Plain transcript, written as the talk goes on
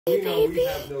Hey, baby. We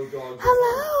have no dogs.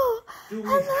 Hello. Do we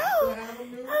Hello. have to have them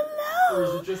new? Hello. Or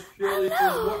is it just purely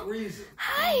Hello. for what reason?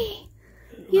 Hi.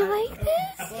 You like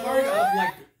this? Part of,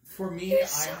 like, for me, You're I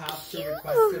so have cute. to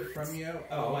request it from you.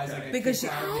 Otherwise, I get Because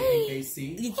kicked out of the Hi.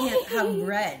 AKC. You can't have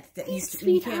bred. Hey, You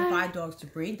sweetheart. can't buy dogs to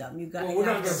breed them. You got. Well, we're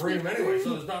not going to breed them anyway,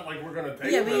 so it's not like we're going to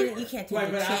take Yeah, them. but you can't take Right,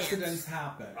 a but chance. accidents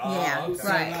happen. Yeah, okay.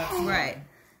 right, that's right.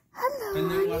 Hello. And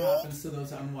then what honey. happens to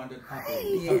those unwanted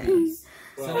Yeah. puppies?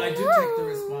 So Well, I do take the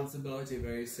responsibility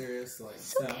very seriously.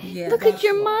 So Yeah. Look at that's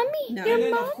your why. mommy. No. Your And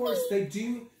then mommy. of course they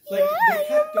do, like Yeah, they kept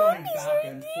your going mommy's back right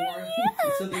and there.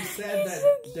 forth. So they said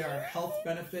that there are health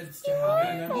benefits to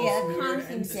having them Yeah, it neutered calms and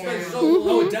them stuff. down.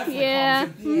 Oh, it definitely Yeah.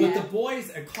 calms them. Yeah. But the boys,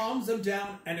 it calms them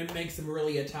down and it makes them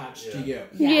really attached to you.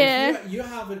 Yeah. If you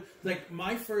have it, like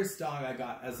my first dog I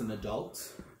got as an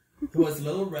adult, who was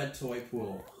Little Red Toy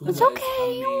Pool, who It's was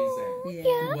okay. amazing.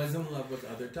 Yeah. Who was in love with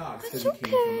other dogs because It's he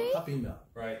came from okay. a puppy mill.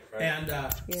 Right. And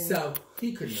so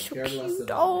he couldn't have cared less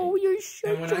about Oh, me. you're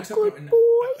And when I such a took good when boy.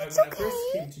 I It's when I first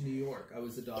okay. came to New York, I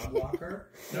was a dog walker,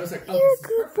 and I was like, "Oh, You're this a is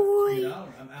good perfect." boy. You know,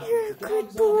 I'm out You're with the a good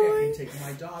dogs all day. I boy. can take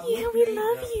my dog Yeah, with we me.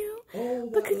 love you. Oh,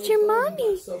 Look that at little your dog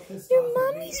mommy. got so pissed Your off at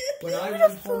me. mommy's When I went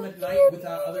beautiful. home at night You're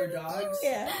without other dogs,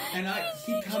 Yeah. and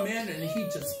he'd come in and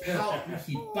he'd just pout and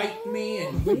he'd bite me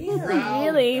and he'd growl.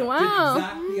 Really? Did Wow.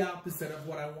 exactly the opposite of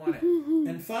what I wanted.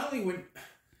 And finally,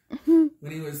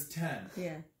 when he was 10,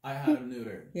 Yeah. I had him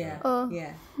neutered. Yeah. Oh.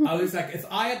 Yeah. I was like, if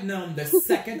I had known the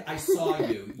second I saw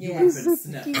you, you Yeah. would have been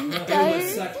snipped. It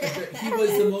was Tired. he was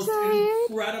the most Tired.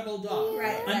 incredible dog.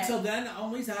 Right, right. Until then, I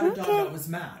always had a dog that was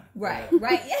mad. Right.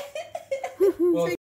 Right. Yeah. Well,